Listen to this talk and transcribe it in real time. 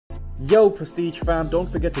Yo Prestige fam, don't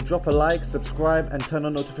forget to drop a like, subscribe and turn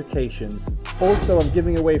on notifications. Also, I'm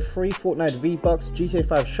giving away free Fortnite V-Bucks,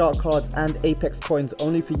 GTA5 shark cards and Apex coins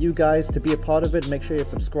only for you guys. To be a part of it, make sure you're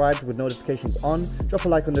subscribed with notifications on, drop a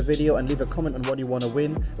like on the video and leave a comment on what you want to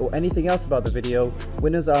win or anything else about the video.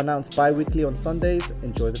 Winners are announced bi-weekly on Sundays.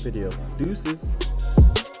 Enjoy the video. Deuces.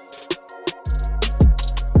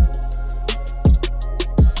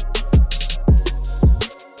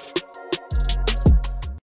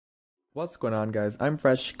 What's going on, guys? I'm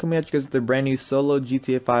Fresh, coming at you guys with the brand new solo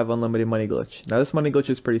GTA5 unlimited money glitch. Now this money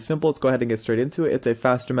glitch is pretty simple. Let's go ahead and get straight into it. It's a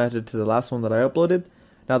faster method to the last one that I uploaded.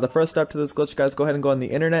 Now the first step to this glitch, guys, go ahead and go on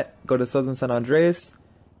the internet, go to Southern San Andreas,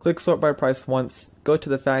 click sort by price once, go to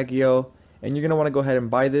the Fagio, and you're going to want to go ahead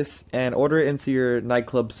and buy this and order it into your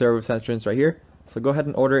nightclub service entrance right here. So go ahead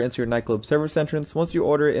and order it into your nightclub service entrance. Once you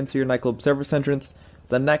order it into your nightclub service entrance,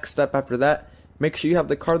 the next step after that, make sure you have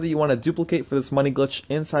the card that you want to duplicate for this money glitch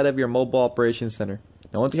inside of your mobile operations center.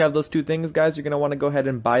 Now once you have those two things, guys, you're going to want to go ahead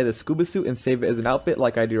and buy the scuba suit and save it as an outfit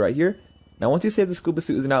like I do right here. Now once you save the scuba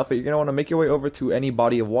suit as an outfit, you're going to want to make your way over to any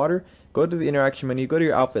body of water, go to the interaction menu, go to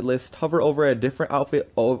your outfit list, hover over a different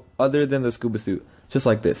outfit other than the scuba suit, just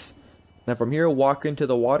like this. Now from here, walk into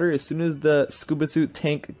the water. As soon as the scuba suit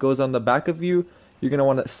tank goes on the back of you, you're going to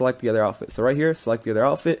want to select the other outfit. So right here, select the other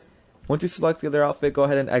outfit. Once you select the other outfit, go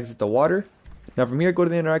ahead and exit the water. Now from here, go to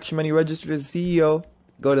the interaction menu, register as CEO,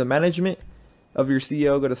 go to management of your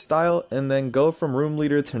CEO, go to style, and then go from room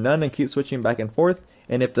leader to none and keep switching back and forth.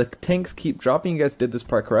 And if the tanks keep dropping, you guys did this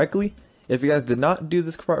part correctly. If you guys did not do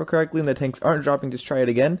this part correctly and the tanks aren't dropping, just try it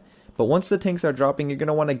again. But once the tanks are dropping, you're going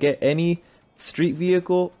to want to get any street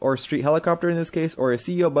vehicle or street helicopter in this case, or a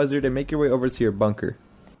CEO buzzard, and make your way over to your bunker.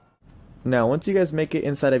 Now once you guys make it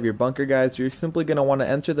inside of your bunker, guys, you're simply going to want to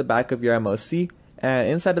enter the back of your MOC. And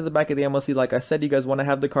inside of the back of the MLC, like I said, you guys want to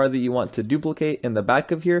have the card that you want to duplicate in the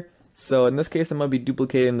back of here. So in this case, I'm going to be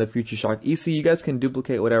duplicating the Future Shock EC. You guys can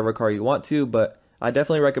duplicate whatever car you want to, but I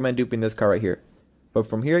definitely recommend duping this car right here. But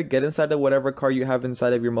from here, get inside of whatever car you have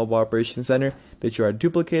inside of your mobile operations center that you are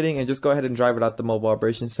duplicating, and just go ahead and drive it out the mobile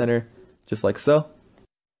operations center, just like so.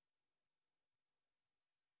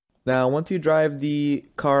 Now once you drive the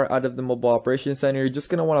car out of the mobile operations center, you're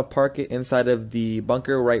just going to want to park it inside of the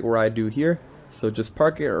bunker right where I do here. So just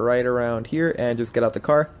park it right around here and just get out the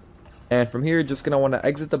car. And from here, you're just going to want to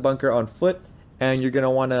exit the bunker on foot. And you're going to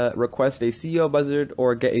want to request a CEO buzzard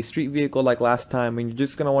or get a street vehicle like last time. And you're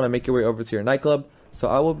just going to want to make your way over to your nightclub. So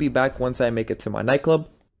I will be back once I make it to my nightclub.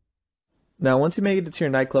 Now once you make it to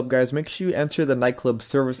your nightclub, guys, make sure you enter the nightclub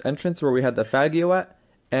service entrance where we had the Fagio at.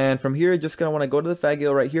 And from here, you're just going to want to go to the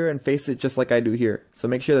Fagio right here and face it just like I do here. So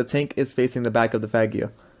make sure the tank is facing the back of the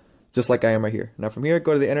Fagio, just like I am right here. Now from here,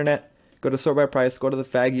 go to the internet. Go to sort by price, go to the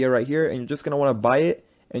Fagio right here, and you're just going to want to buy it,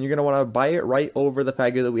 and you're going to want to buy it right over the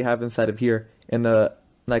Fagio that we have inside of here in the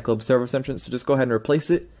nightclub service entrance. So just go ahead and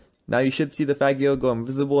replace it. Now you should see the Fagio go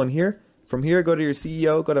invisible in here. From here, go to your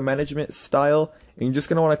CEO, go to management, style, and you're just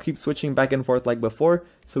going to want to keep switching back and forth like before,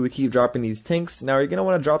 so we keep dropping these tanks. Now you're going to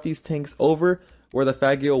want to drop these tanks over where the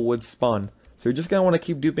Fagio would spawn. So you're just going to want to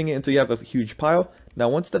keep duping it until you have a huge pile. Now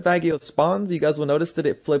once the Fagio spawns, you guys will notice that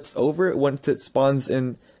it flips over once it spawns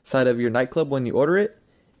inside of your nightclub when you order it.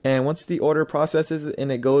 And once the order processes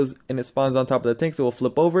and it goes and it spawns on top of the tanks, it will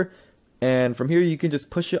flip over. And from here you can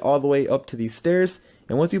just push it all the way up to these stairs.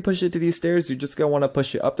 And once you push it to these stairs, you're just going to want to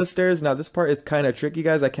push it up the stairs. Now this part is kind of tricky,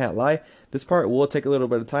 guys, I can't lie. This part will take a little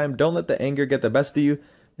bit of time. Don't let the anger get the best of you.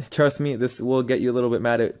 Trust me, this will get you a little bit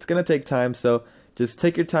mad. It's going to take time, so just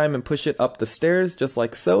take your time and push it up the stairs just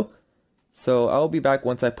like so. So I'll be back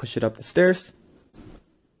once I push it up the stairs.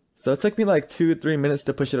 So it took me like 2-3 minutes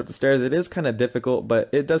to push it up the stairs. It is kind of difficult, but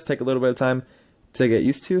it does take a little bit of time to get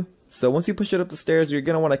used to. So once you push it up the stairs, you're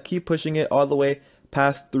going to want to keep pushing it all the way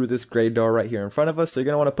past through this gray door right here in front of us. So you're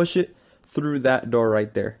going to want to push it through that door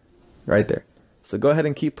right there. Right there. So go ahead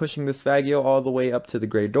and keep pushing this Fagio all the way up to the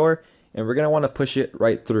gray door. And we're going to want to push it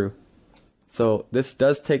right through. So this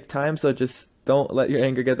does take time, so just don't let your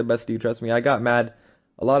anger get the best of you. Trust me, I got mad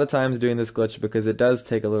a lot of times doing this glitch because it does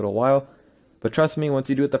take a little while. But trust me, once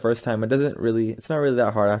you do it the first time, it's not really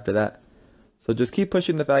that hard after that. So just keep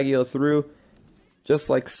pushing the Fagio through, just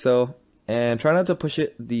like so. And try not to push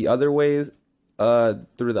it the other ways,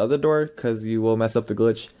 through the other door, because you will mess up the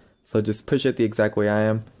glitch. So just push it the exact way I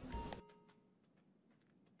am.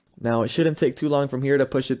 Now it shouldn't take too long from here to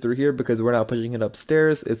push it through here because we're not pushing it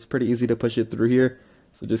upstairs. It's pretty easy to push it through here.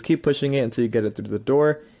 So just keep pushing it until you get it through the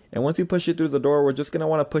door. And once you push it through the door, we're just going to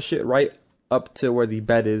want to push it right up to where the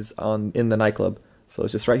bed is in the nightclub. So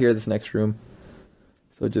it's just right here, this next room.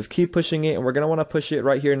 So just keep pushing it, and we're going to want to push it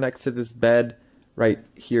right here next to this bed right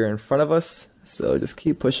here in front of us. So just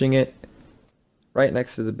keep pushing it. Right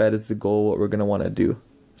next to the bed is the goal, what we're going to want to do.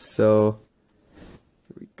 So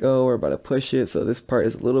here we go, we're about to push it. So this part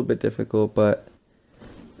is a little bit difficult, but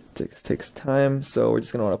it takes time. So we're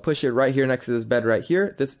just going to want to push it right here next to this bed right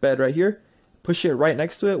here. This bed right here. Push it right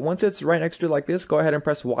next to it. Once it's right next to it like this, go ahead and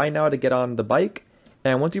press Y now to get on the bike.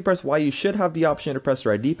 And once you press Y, you should have the option to press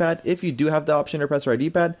right D-pad. If you do have the option to press right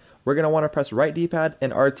D-pad, we're going to want to press right D-pad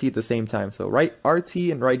and RT at the same time. So right RT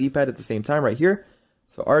and right D-pad at the same time right here.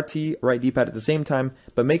 So RT, right D-pad at the same time.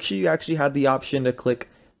 But make sure you actually have the option to click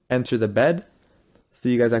enter the bed. So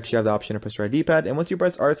you guys actually have the option to press right D-pad. And once you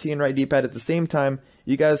press RT and right D-pad at the same time,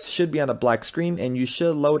 you guys should be on a black screen and you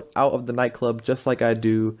should load out of the nightclub just like I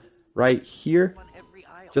do right here.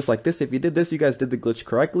 Just like this. If you did this, you guys did the glitch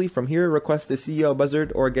correctly. From here, request a CEO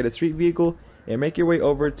buzzard or get a street vehicle and make your way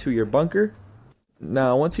over to your bunker.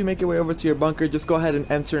 Now, once you make your way over to your bunker, just go ahead and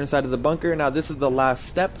enter inside of the bunker. Now, this is the last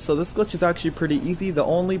step. So this glitch is actually pretty easy. The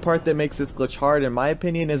only part that makes this glitch hard, in my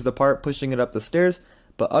opinion, is the part pushing it up the stairs.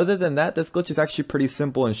 But other than that, this glitch is actually pretty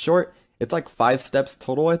simple and short. It's like 5 steps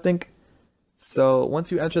total, I think. So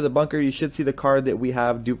once you enter the bunker, you should see the car that we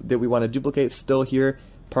have that we want to duplicate still here,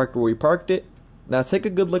 parked where we parked it. Now take a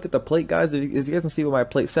good look at the plate, guys. As you guys can see what my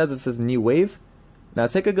plate says, it says new wave. Now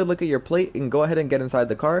take a good look at your plate and go ahead and get inside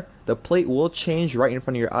the car. The plate will change right in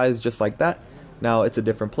front of your eyes just like that. Now it's a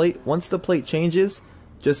different plate. Once the plate changes,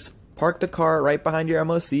 just park the car right behind your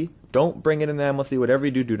MOC. Don't bring it in the MOC. Whatever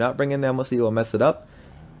you do, do not bring in the MOC. It will mess it up.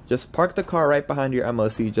 Just park the car right behind your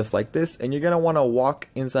MOC just like this. And you're going to want to walk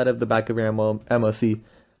inside of the back of your MOC.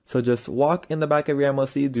 So just walk in the back of your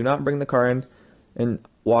MOC. Do not bring the car in. And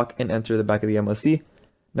walk and enter the back of the MOC.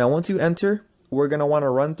 Now once you enter, we're going to want to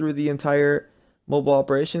run through the entire mobile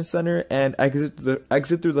operations center and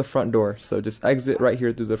exit through the front door. So just exit right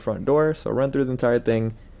here through the front door. So run through the entire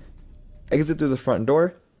thing, exit through the front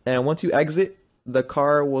door, and once you exit, the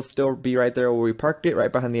car will still be right there where we parked it,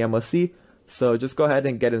 right behind the MOC. So just go ahead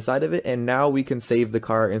and get inside of it, and now we can save the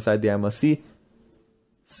car inside the MOC.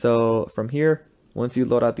 So from here, once you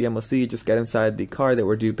load out the MOC, just get inside the car that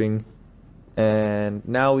we're duping. And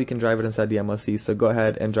now we can drive it inside the MOC. So go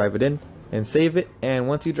ahead and drive it in and save it. And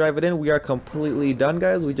once you drive it in, we are completely done,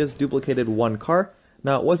 guys. We just duplicated one car.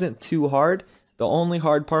 Now it wasn't too hard. The only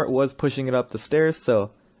hard part was pushing it up the stairs.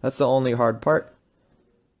 So that's the only hard part.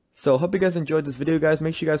 So hope you guys enjoyed this video, guys.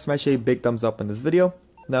 Make sure you guys smash a big thumbs up on this video.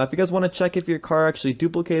 Now if you guys want to check if your car actually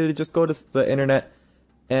duplicated, just go to the internet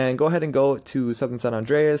and go ahead and go to Southern San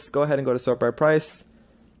Andreas. Go ahead and go to sort by price.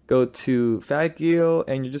 Go to Fagio,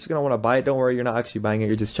 and you're just going to want to buy it. Don't worry, you're not actually buying it,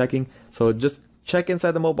 you're just checking. So just check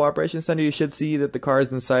inside the mobile operations center. You should see that the car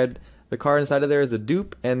inside of there is a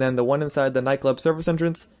dupe, and then the one inside the nightclub service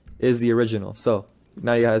entrance is the original. So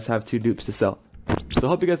now you guys have 2 dupes to sell. So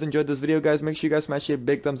hope you guys enjoyed this video, guys. Make sure you guys smash a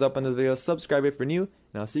big thumbs up on this video, subscribe if you're new,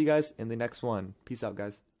 and I'll see you guys in the next one. Peace out,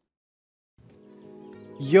 guys.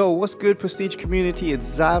 Yo, what's good, Prestige community? It's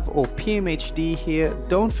Zav or PmHD here.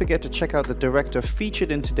 Don't forget to check out the director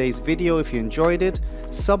featured in today's video if you enjoyed it.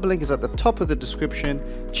 Sub link is at the top of the description.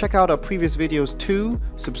 Check out our previous videos too.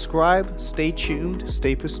 Subscribe, stay tuned,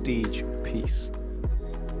 stay Prestige. Peace.